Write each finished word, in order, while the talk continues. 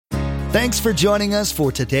Thanks for joining us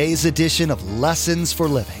for today's edition of Lessons for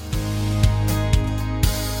Living.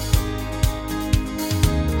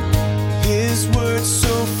 His word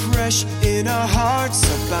so fresh in our hearts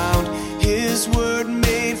abound. His word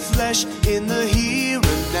made flesh in the here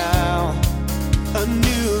and now. A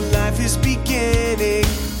new life is beginning.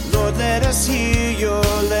 Lord, let us hear your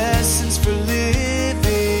lessons for living.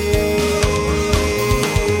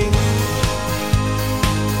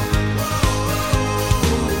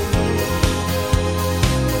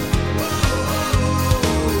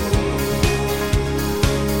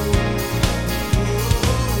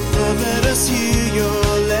 Lord, let us hear your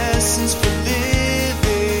lessons for living.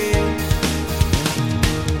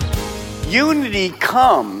 Unity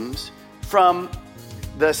comes from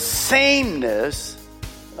the sameness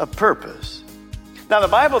of purpose. Now, the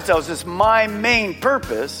Bible tells us my main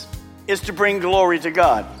purpose is to bring glory to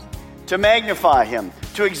God, to magnify Him,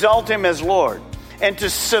 to exalt Him as Lord, and to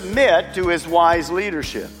submit to His wise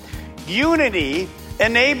leadership. Unity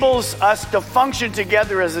enables us to function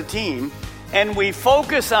together as a team, and we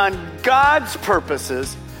focus on God's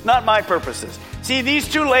purposes, not my purposes. See,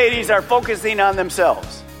 these two ladies are focusing on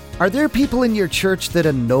themselves. Are there people in your church that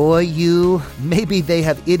annoy you? Maybe they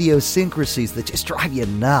have idiosyncrasies that just drive you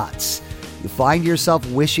nuts. You find yourself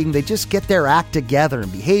wishing they just get their act together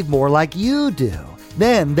and behave more like you do.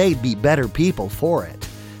 Then they'd be better people for it.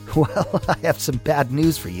 Well, I have some bad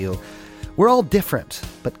news for you. We're all different,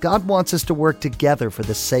 but God wants us to work together for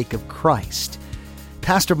the sake of Christ.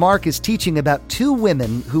 Pastor Mark is teaching about two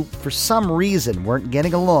women who, for some reason, weren't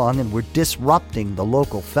getting along and were disrupting the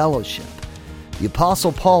local fellowship. The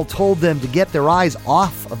Apostle Paul told them to get their eyes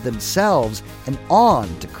off of themselves and on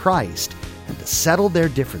to Christ and to settle their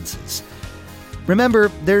differences. Remember,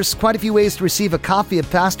 there's quite a few ways to receive a copy of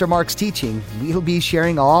Pastor Mark's teaching. We'll be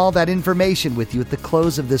sharing all that information with you at the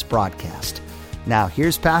close of this broadcast. Now,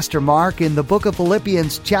 here's Pastor Mark in the book of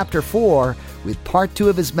Philippians chapter 4 with part 2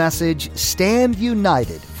 of his message, Stand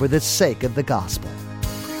United for the Sake of the Gospel.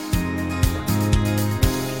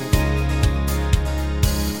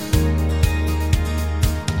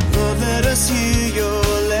 Let us hear your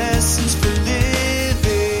lessons for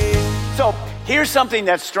living. So here's something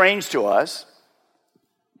that's strange to us,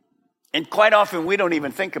 and quite often we don't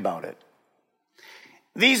even think about it.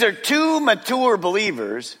 These are two mature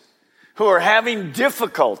believers who are having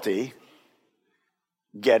difficulty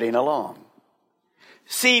getting along.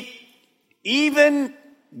 See, even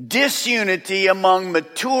disunity among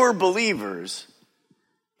mature believers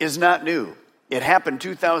is not new. It happened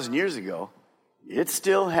 2,000 years ago. It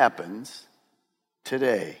still happens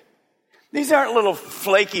today. These aren't little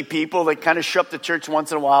flaky people that kind of show up to church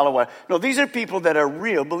once in a while. No, these are people that are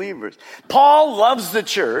real believers. Paul loves the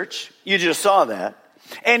church. You just saw that.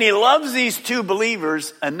 And he loves these two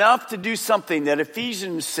believers enough to do something that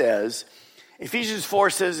Ephesians 4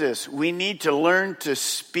 says this: we need to learn to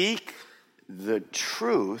speak the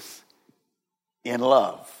truth in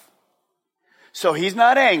love. So he's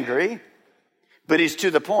not angry, but he's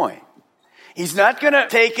to the point. He's not going to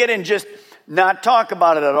take it and just not talk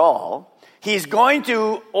about it at all. He's going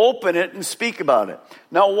to open it and speak about it.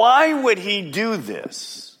 Now, why would he do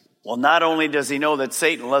this? Well, not only does he know that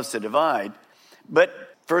Satan loves to divide, but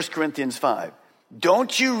 1 Corinthians 5.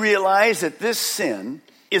 Don't you realize that this sin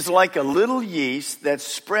is like a little yeast that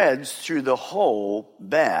spreads through the whole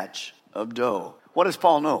batch of dough? What does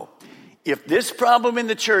Paul know? If this problem in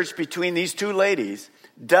the church between these two ladies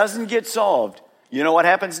doesn't get solved, you know what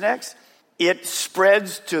happens next? It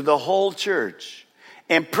spreads to the whole church.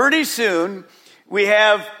 And pretty soon, we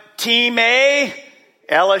have Team A,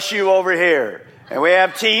 LSU over here. And we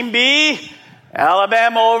have Team B,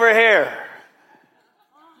 Alabama over here.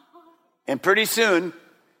 And pretty soon,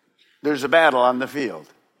 there's a battle on the field.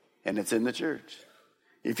 And it's in the church.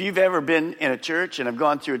 If you've ever been in a church and have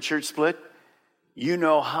gone through a church split, you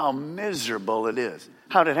know how miserable it is.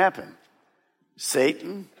 How did it happen?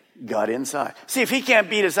 Satan got inside. See, if he can't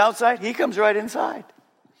beat us outside, he comes right inside.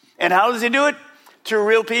 And how does he do it? Through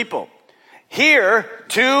real people. Here,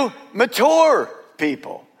 two mature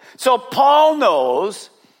people. So Paul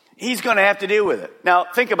knows he's going to have to deal with it. Now,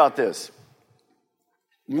 think about this.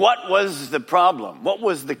 What was the problem? What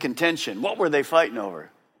was the contention? What were they fighting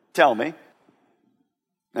over? Tell me.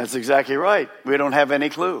 That's exactly right. We don't have any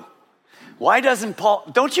clue. Why doesn't Paul?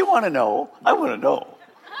 Don't you want to know? I want to know.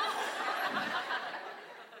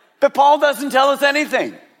 But Paul doesn't tell us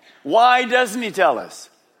anything. Why doesn't he tell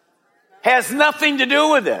us? Has nothing to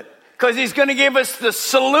do with it. Because he's going to give us the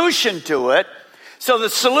solution to it. So the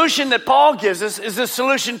solution that Paul gives us is the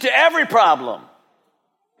solution to every problem.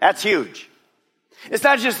 That's huge. It's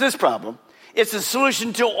not just this problem. It's a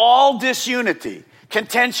solution to all disunity.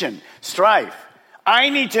 contention, strife. I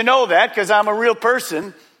need to know that because I'm a real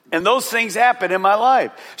person and those things happen in my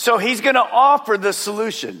life. So he's going to offer the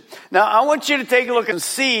solution. Now, I want you to take a look and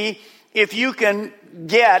see if you can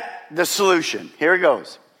get the solution. Here it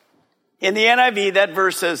goes. In the NIV, that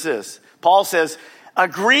verse says this. Paul says,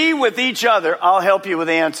 agree with each other. I'll help you with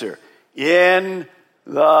the answer. In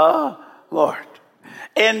the Lord.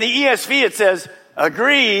 In the ESV, it says,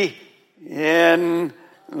 agree in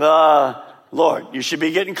the Lord. You should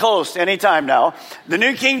be getting close anytime now. The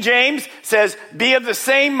New King James says, be of the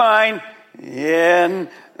same mind in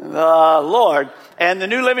the Lord. And the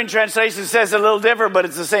New Living Translation says a little different, but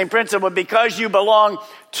it's the same principle. Because you belong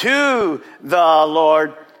to the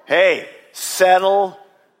Lord, hey, settle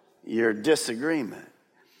your disagreement.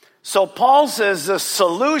 So Paul says the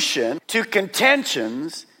solution to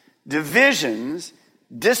contentions, divisions,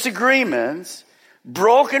 disagreements,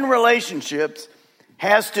 broken relationships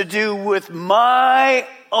has to do with my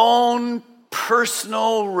own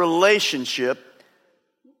personal relationship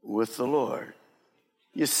with the Lord.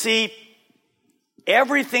 You see,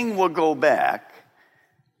 everything will go back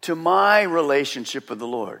to my relationship with the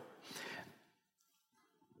Lord.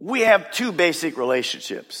 We have two basic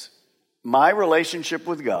relationships. My relationship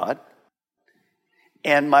with God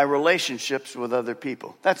and my relationships with other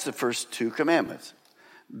people. That's the first two commandments,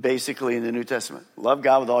 basically in the New Testament. Love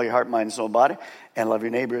God with all your heart, mind, and soul, body, and love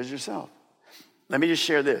your neighbor as yourself. Let me just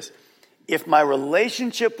share this. If my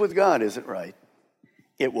relationship with God isn't right,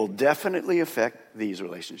 it will definitely affect these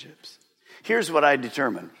relationships. Here's what I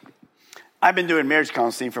determined. I've been doing marriage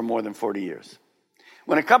counseling for more than 40 years.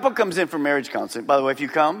 When a couple comes in for marriage counseling, by the way, if you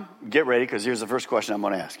come, get ready, because here's the first question I'm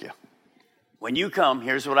going to ask you. When you come,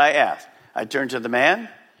 here's what I ask. I turn to the man,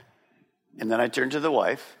 and then I turn to the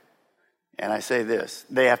wife, and I say this.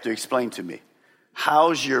 They have to explain to me,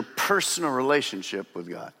 how's your personal relationship with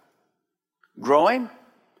God? Growing?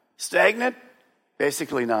 Stagnant?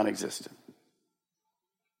 Basically non-existent.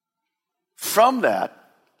 From that,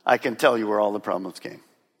 I can tell you where all the problems came.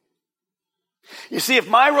 You see, if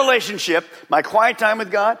my relationship, my quiet time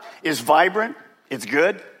with God is vibrant, it's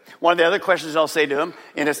good. One of the other questions I'll say to him,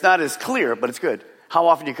 and it's not as clear, but it's good. How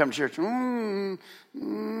often do you come to church? When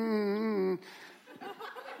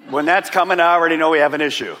that's coming, I already know we have an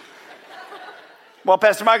issue. Well,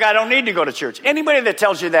 Pastor Mark, I don't need to go to church. Anybody that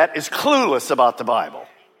tells you that is clueless about the Bible.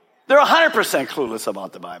 They're 100% clueless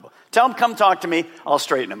about the Bible. Tell them, come talk to me. I'll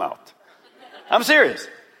straighten them out. I'm serious.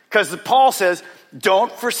 Because Paul says,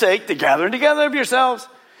 don't forsake the gathering together of yourselves.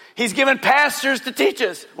 He's given pastors to teach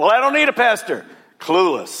us. Well, I don't need a pastor.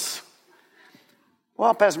 Clueless.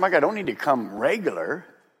 Well, Pastor Mike, I don't need to come regular.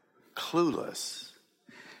 Clueless.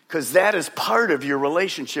 Because that is part of your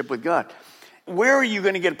relationship with God. Where are you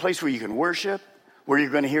going to get a place where you can worship? Where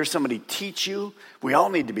you're going to hear somebody teach you? We all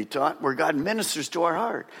need to be taught where God ministers to our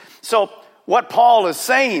heart. So what Paul is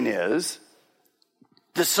saying is,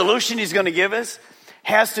 the solution he's going to give us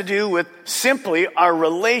has to do with simply our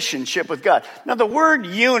relationship with God. Now, the word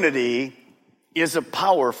unity is a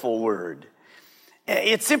powerful word.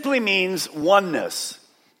 It simply means oneness,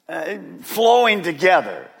 flowing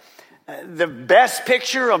together. The best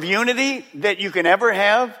picture of unity that you can ever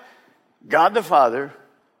have, God the Father,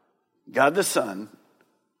 God the Son,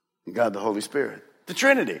 and God the Holy Spirit. The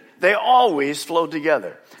Trinity. They always flow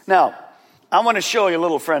together. Now, I want to show you a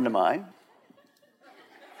little friend of mine.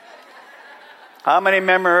 How many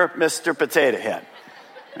remember Mr. Potato Head?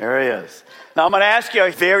 There he is. Now, I'm going to ask you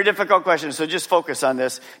a very difficult question, so just focus on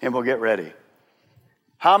this and we'll get ready.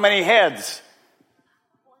 How many heads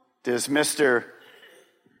does Mr.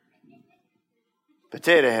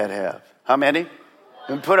 Potato Head have? How many?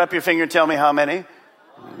 And put up your finger and tell me how many.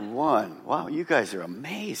 One. Wow, you guys are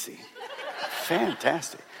amazing.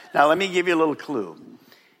 Fantastic. Now, let me give you a little clue.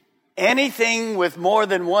 Anything with more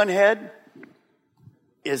than one head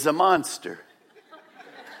is a monster.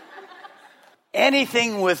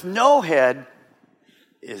 Anything with no head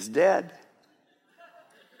is dead.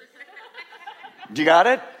 Do you got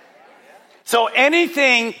it? So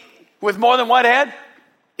anything with more than one head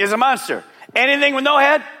is a monster. Anything with no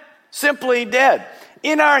head, simply dead.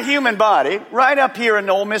 In our human body, right up here in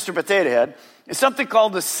old Mr. Potato Head, is something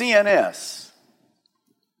called the CNS,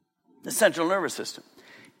 the central nervous system.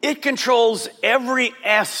 It controls every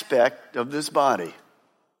aspect of this body.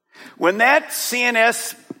 When that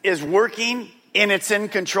CNS is working and it's in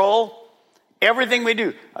control, everything we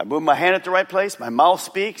do, I move my hand at the right place, my mouth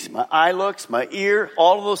speaks, my eye looks, my ear,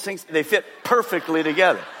 all of those things, they fit perfectly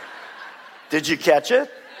together. Did you catch it?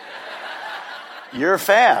 You're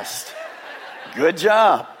fast. Good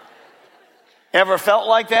job. Ever felt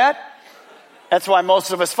like that? That's why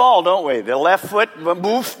most of us fall, don't we? The left foot,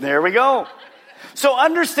 boof, there we go. So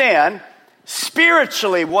understand,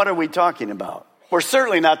 spiritually, what are we talking about? We're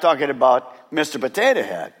certainly not talking about Mr. Potato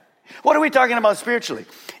Head. What are we talking about spiritually?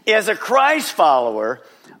 As a Christ follower,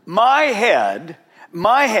 my head,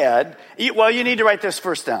 well, you need to write this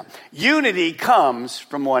first down. Unity comes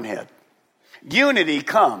from one head. Unity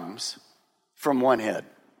comes from one head.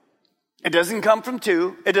 It doesn't come from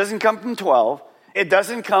 2. It doesn't come from 12. It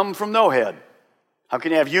doesn't come from no head. How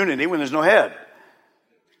can you have unity when there's no head?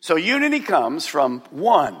 So unity comes from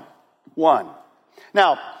one.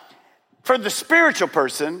 Now, for the spiritual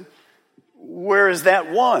person, where is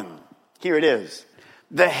that one? Here it is.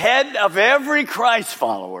 The head of every Christ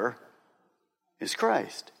follower is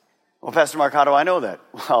Christ. Well, Pastor Mark, how do I know that?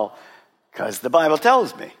 Well, because the Bible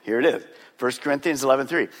tells me. Here it is. 1 Corinthians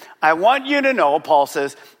 11:3. I want you to know, Paul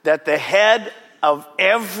says, that the head of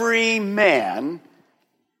every man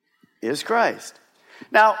is Christ.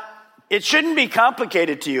 Now, it shouldn't be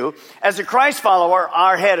complicated to you. As a Christ follower,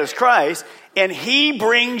 our head is Christ, and he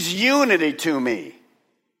brings unity to me.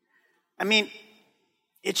 I mean,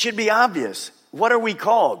 it should be obvious. What are we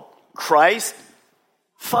called? Christ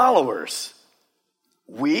followers.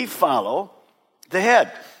 We follow the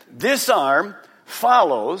head. This arm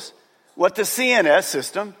follows what the CNS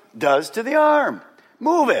system does to the arm.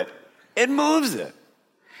 Move it. It moves it.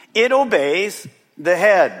 It obeys the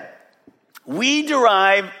head. We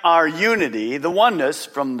derive our unity, the oneness,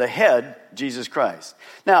 from the head, Jesus Christ.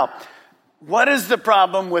 Now, what is the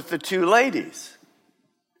problem with the two ladies?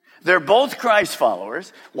 They're both Christ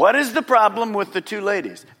followers. What is the problem with the two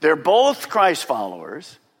ladies? They're both Christ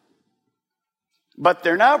followers, but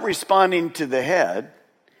they're not responding to the head.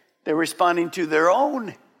 They're responding to their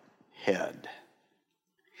own head.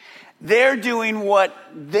 They're doing what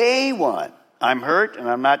they want. I'm hurt and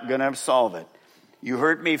I'm not going to solve it. You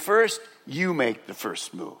hurt me first, you make the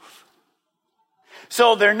first move.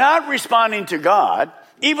 So they're not responding to God,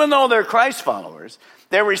 even though they're Christ followers.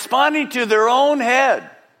 They're responding to their own head.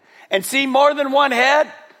 And see, more than one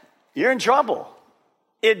head, you're in trouble.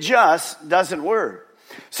 It just doesn't work.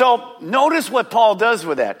 So notice what Paul does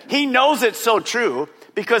with that. He knows it's so true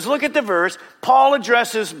because look at the verse. Paul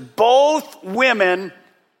addresses both women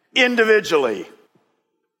individually.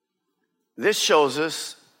 This shows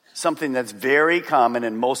us something that's very common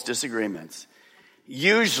in most disagreements.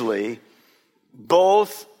 Usually,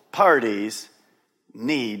 both parties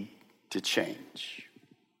need to change.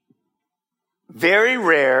 Very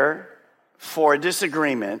rare for a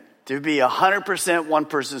disagreement to be 100% one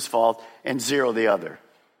person's fault and 0 the other.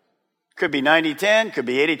 Could be 90-10, could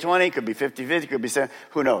be 80-20, could be 50-50, could be 70,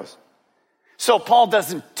 who knows? So Paul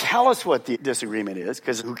doesn't tell us what the disagreement is,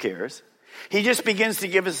 because who cares? He just begins to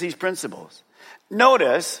give us these principles.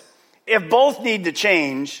 Notice, if both need to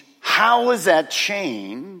change, how is that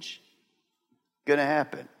change going to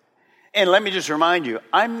happen? And let me just remind you,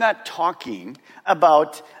 I'm not talking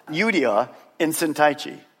about Eudia in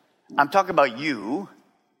Sintaichi. I'm talking about you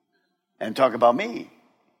and talking about me.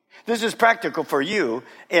 This is practical for you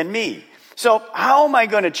and me. So how am I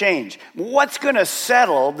going to change? What's going to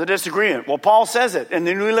settle the disagreement? Well, Paul says it in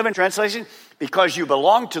the New Living Translation, because you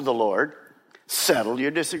belong to the Lord, settle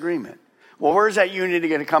your disagreement. Well, where's that unity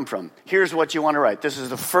going to come from? Here's what you want to write. This is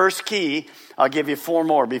the first key. I'll give you 4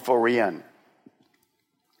 more before we end.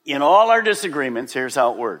 In all our disagreements, here's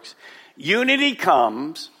how it works. Unity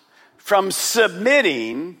comes from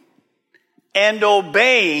submitting and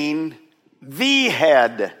obeying the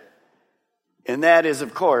head. And that is,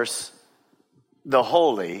 of course, the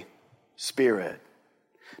Holy Spirit.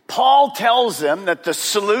 Paul tells them that the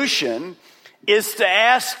solution is to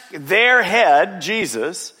ask their head,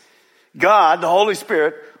 Jesus, God, the Holy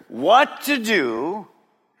Spirit, what to do,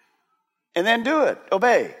 and then do it,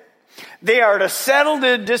 obey. They are to settle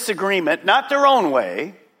the disagreement, not their own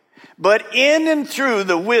way, but in and through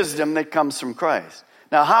the wisdom that comes from Christ.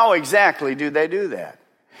 Now, how exactly do they do that?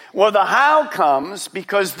 Well, the how comes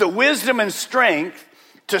because the wisdom and strength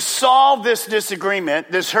to solve this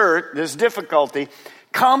disagreement, this hurt, this difficulty,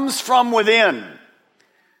 comes from within.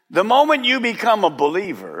 The moment you become a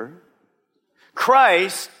believer,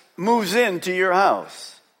 Christ moves into your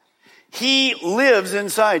house. He lives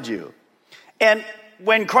inside you. And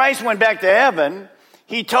when Christ went back to heaven,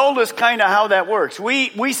 he told us kind of how that works.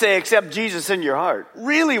 We say accept Jesus in your heart.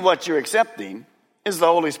 Really what you're accepting is the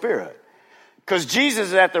Holy Spirit. Because Jesus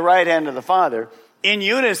is at the right hand of the Father, in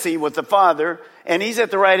unity with the Father, and he's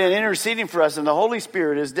at the right hand interceding for us, and the Holy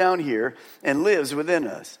Spirit is down here and lives within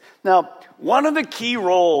us. Now, one of the key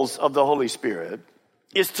roles of the Holy Spirit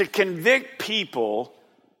is to convict people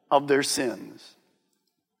of their sins.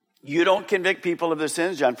 You don't convict people of their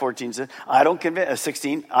sins, John 14 says. I don't convict,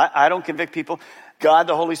 16, I don't convict people. God,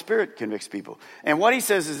 the Holy Spirit, convicts people. And what he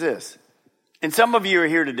says is this. And some of you are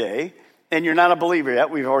here today, and you're not a believer yet.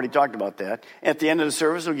 We've already talked about that. At the end of the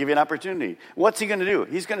service, we'll give you an opportunity. What's he going to do?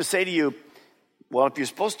 He's going to say to you, well, if you're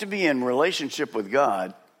supposed to be in relationship with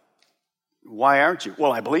God, why aren't you?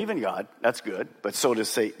 Well, I believe in God. That's good. But so does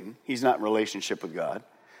Satan. He's not in relationship with God.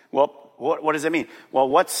 Well, what does that mean? Well,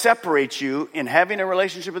 what separates you in having a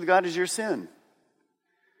relationship with God is your sin.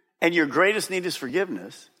 And your greatest need is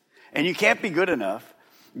forgiveness. And you can't be good enough.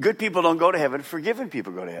 Good people don't go to heaven. Forgiven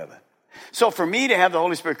people go to heaven. So for me to have the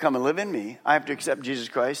Holy Spirit come and live in me, I have to accept Jesus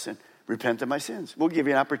Christ and repent of my sins. We'll give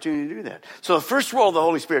you an opportunity to do that. So the first role of the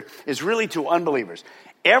Holy Spirit is really to unbelievers.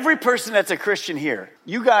 Every person that's a Christian here,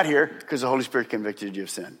 you got here because the Holy Spirit convicted you of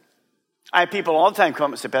sin. I have people all the time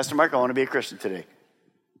come and say, Pastor Mark, I want to be a Christian today.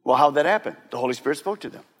 Well, how'd that happen? The Holy Spirit spoke to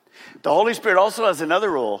them. The Holy Spirit also has another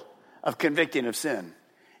role of convicting of sin.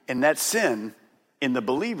 And that's sin in the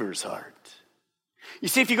believer's heart. You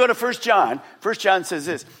see, if you go to 1 John says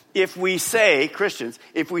this, if we say, Christians,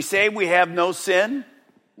 if we say we have no sin,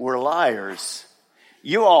 we're liars.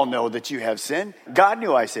 You all know that you have sin. God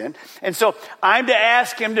knew I sinned. And so I'm to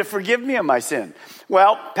ask him to forgive me of my sin.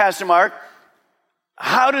 Well, Pastor Mark,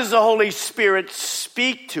 how does the Holy Spirit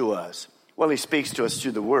speak to us? Well, he speaks to us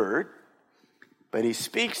through the Word, but he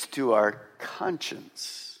speaks to our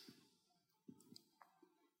conscience.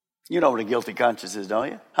 You know what a guilty conscience is, don't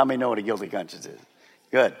you? How many know what a guilty conscience is?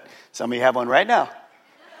 Good. Some of you have one right now.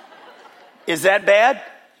 Is that bad?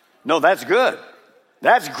 No, that's good.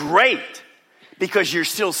 That's great. Because you're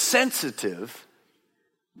still sensitive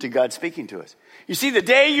to God speaking to us. You see, the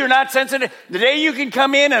day you're not sensitive, the day you can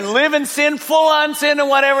come in and live in sin, full on sin and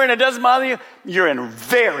whatever, and it doesn't bother you, you're in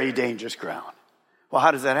very dangerous ground. Well,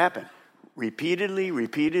 how does that happen? Repeatedly,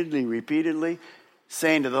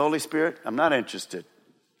 saying to the Holy Spirit, I'm not interested.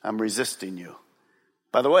 I'm resisting you.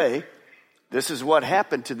 By the way, this is what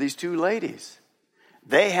happened to these two ladies.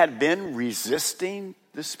 They had been resisting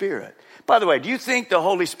the Spirit. By the way, do you think the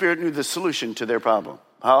Holy Spirit knew the solution to their problem?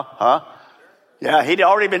 Yeah, he'd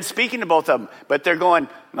already been speaking to both of them. But they're going,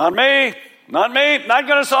 not me, not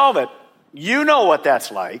going to solve it. You know what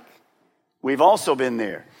that's like. We've also been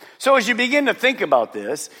there. So as you begin to think about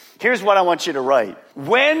this, here's what I want you to write.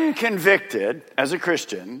 When convicted as a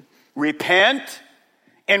Christian, repent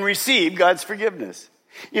and receive God's forgiveness.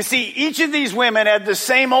 You see, each of these women had the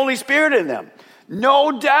same Holy Spirit in them.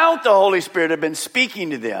 No doubt the Holy Spirit had been speaking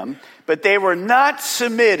to them, but they were not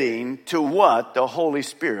submitting to what the Holy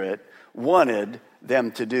Spirit wanted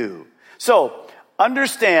them to do. So,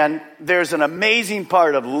 understand there's an amazing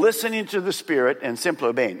part of listening to the Spirit and simply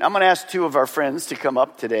obeying. I'm going to ask two of our friends to come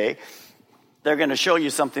up today. They're going to show you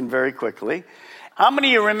something very quickly. How many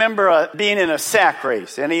of you remember being in a sack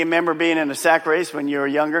race? Any of you remember being in a sack race when you were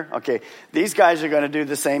younger? Okay, these guys are going to do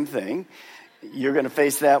the same thing. You're going to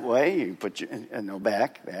face that way. You put your,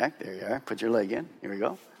 back. There you are. Put your leg in. Here we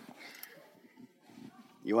go.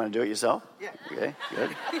 You want to do it yourself? Yeah. Okay,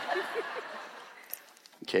 good.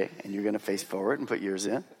 Okay, and you're going to face forward and put yours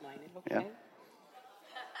in. Put mine in, okay.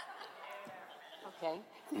 Yeah.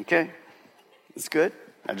 Okay. Okay, that's good.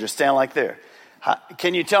 Now just stand like there.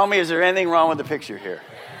 Can you tell me, is there anything wrong with the picture here?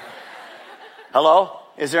 Hello?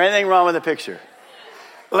 Is there anything wrong with the picture?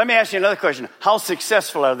 Let me ask you another question. How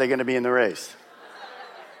successful are they going to be in the race?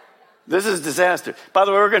 This is disaster. By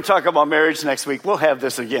the way, we're going to talk about marriage next week. We'll have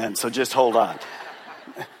this again, so just hold on.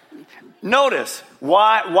 Notice,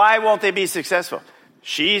 why won't they be successful?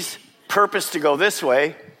 She's purposed to go this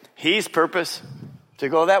way. He's purposed to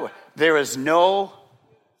go that way. There is no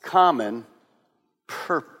common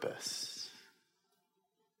purpose.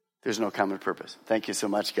 There's no common purpose. Thank you so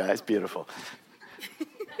much, guys. Beautiful.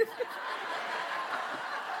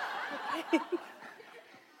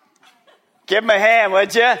 Give him a hand,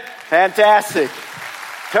 would you? Fantastic.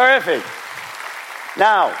 Terrific.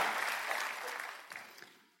 Now,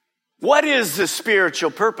 what is the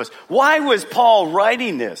spiritual purpose? Why was Paul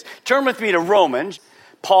writing this? Turn with me to Romans.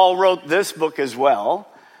 Paul wrote this book as well.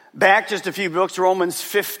 Back just a few books, Romans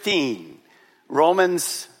 15.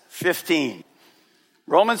 Romans 15,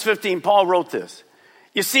 Paul wrote this.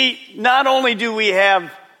 You see, not only do we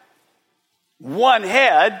have one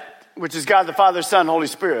head, which is God the Father, Son, Holy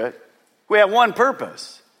Spirit, we have one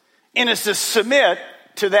purpose. And it's to submit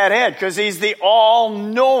to that head because he's the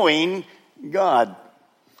all-knowing God.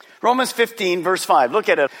 Romans 15, verse 5. Look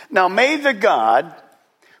at it. Now may the God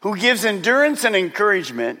who gives endurance and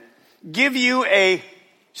encouragement give you a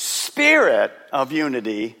spirit of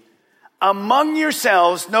unity among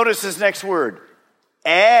yourselves. Notice this next word.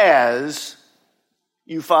 As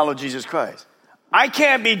you follow Jesus Christ. I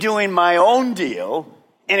can't be doing my own deal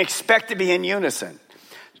and expect to be in unison.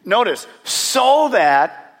 Notice, so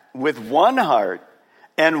that with one heart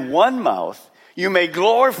and one mouth, you may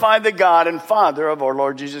glorify the God and Father of our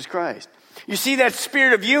Lord Jesus Christ. You see, that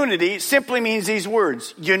spirit of unity simply means these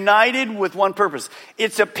words, united with one purpose.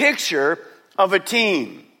 It's a picture of a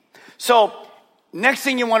team. So, next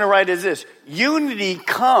thing you want to write is this. Unity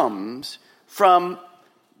comes from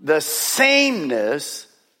the sameness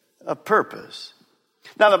of purpose.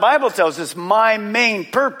 Now, the Bible tells us my main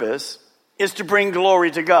purpose is to bring glory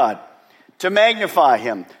to God, to magnify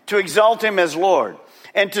Him, to exalt Him as Lord,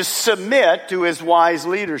 and to submit to His wise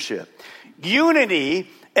leadership. Unity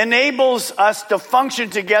enables us to function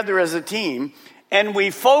together as a team, and we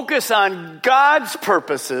focus on God's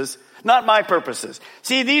purposes, not my purposes.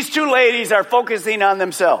 See, these two ladies are focusing on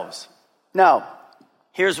themselves. Now,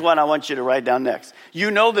 here's what I want you to write down next. You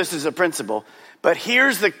know this is a principle, but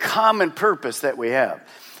here's the common purpose that we have.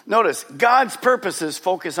 Notice, God's purposes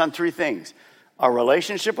focus on three things. Our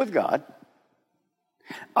relationship with God,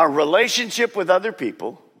 our relationship with other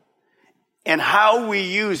people, and how we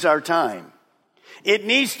use our time. It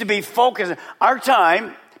needs to be focused. Our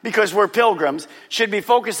time, because we're pilgrims, should be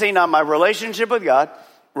focusing on my relationship with God,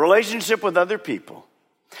 relationship with other people.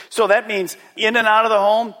 So that means in and out of the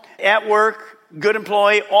home, at work, good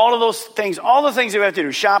employee, all of those things, all the things that we have to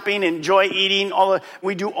do, shopping, enjoy eating,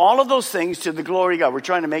 we do all of those things to the glory of God. We're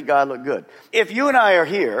trying to make God look good. If you and I are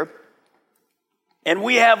here and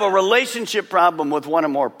we have a relationship problem with one or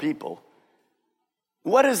more people,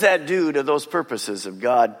 what does that do to those purposes of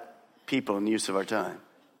God, people, and the use of our time?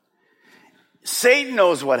 Satan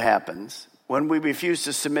knows what happens when we refuse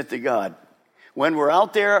to submit to God. When we're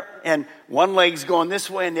out there and one leg's going this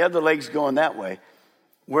way and the other leg's going that way,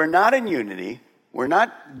 we're not in unity. We're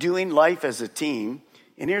not doing life as a team.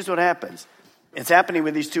 And here's what happens. It's happening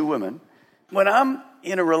with these two women. When I'm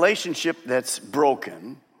in a relationship that's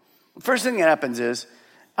broken, the first thing that happens is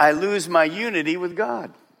I lose my unity with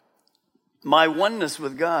God, my oneness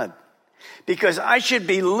with God. Because I should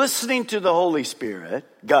be listening to the Holy Spirit,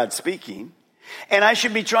 God speaking, and I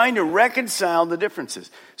should be trying to reconcile the differences.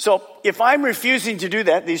 So if I'm refusing to do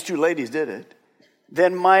that, these two ladies did it,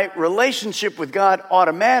 then my relationship with God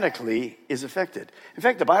automatically is affected. In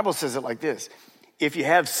fact, the Bible says it like this. If you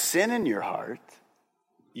have sin in your heart,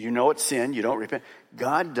 you know it's sin, you don't repent,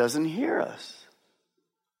 God doesn't hear us.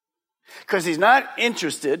 Because He's not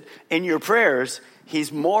interested in your prayers,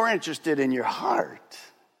 He's more interested in your heart.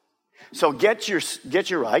 So get your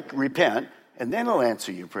right, repent, and then He'll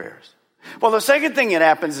answer your prayers. Well, the second thing that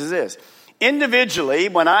happens is this. Individually,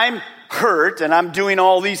 when I'm hurt and I'm doing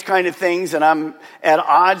all these kind of things and I'm at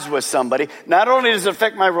odds with somebody, not only does it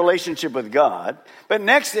affect my relationship with God, but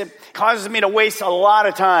next it causes me to waste a lot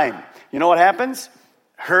of time. You know what happens?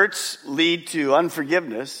 Hurts lead to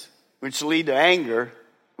unforgiveness, which lead to anger,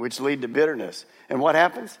 which lead to bitterness. And what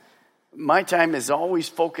happens? My time is always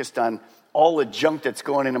focused on all the junk that's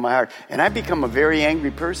going into my heart. And I become a very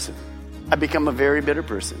angry person. I become a very bitter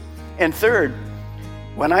person. And third,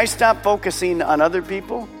 when I stop focusing on other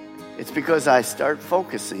people, it's because I start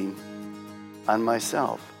focusing on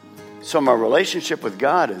myself. So my relationship with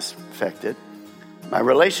God is affected. My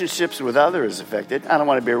relationships with others is affected. I don't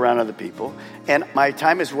want to be around other people. And my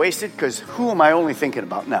time is wasted because who am I only thinking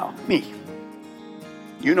about now? Me.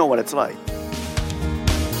 You know what it's like.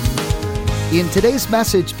 In today's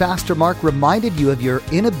message, Pastor Mark reminded you of your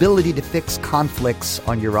inability to fix conflicts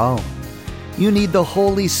on your own. You need the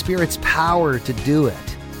Holy Spirit's power to do it.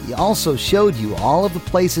 He also showed you all of the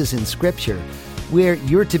places in Scripture where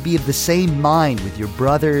you're to be of the same mind with your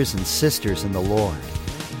brothers and sisters in the Lord.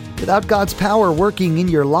 Without God's power working in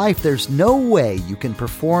your life, there's no way you can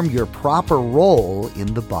perform your proper role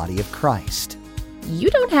in the body of Christ. You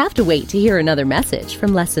don't have to wait to hear another message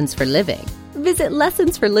from Lessons for Living. Visit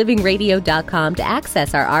lessonsforlivingradio.com to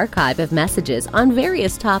access our archive of messages on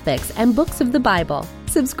various topics and books of the Bible.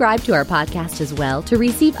 Subscribe to our podcast as well to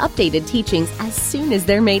receive updated teachings as soon as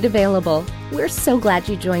they're made available. We're so glad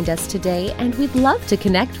you joined us today, and we'd love to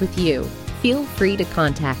connect with you. Feel free to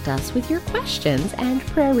contact us with your questions and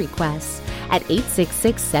prayer requests at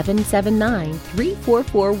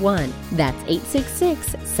 866-779-3441. That's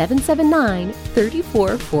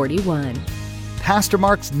 866-779-3441. Pastor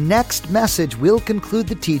Mark's next message will conclude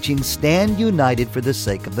the teaching, Stand United for the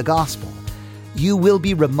Sake of the Gospel. You will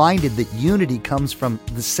be reminded that unity comes from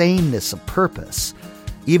the sameness of purpose.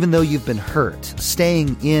 Even though you've been hurt,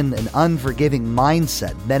 staying in an unforgiving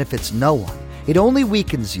mindset benefits no one. It only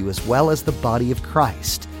weakens you as well as the body of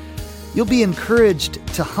Christ. You'll be encouraged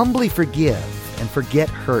to humbly forgive and forget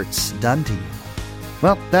hurts done to you.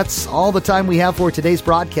 Well, that's all the time we have for today's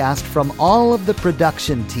broadcast. From all of the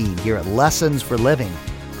production team here at Lessons for Living,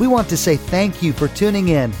 We want to say thank you for tuning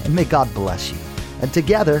in, and may God bless you. And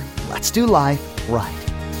together, let's do life right.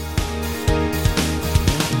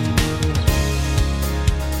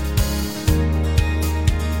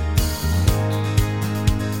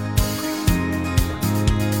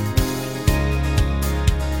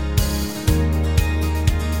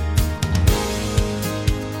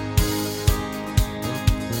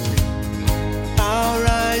 Our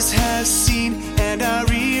eyes have seen and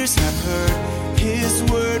our ears have heard His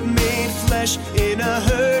word made flesh in a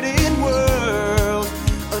hurting world.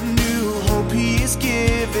 A new hope He is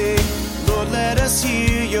giving.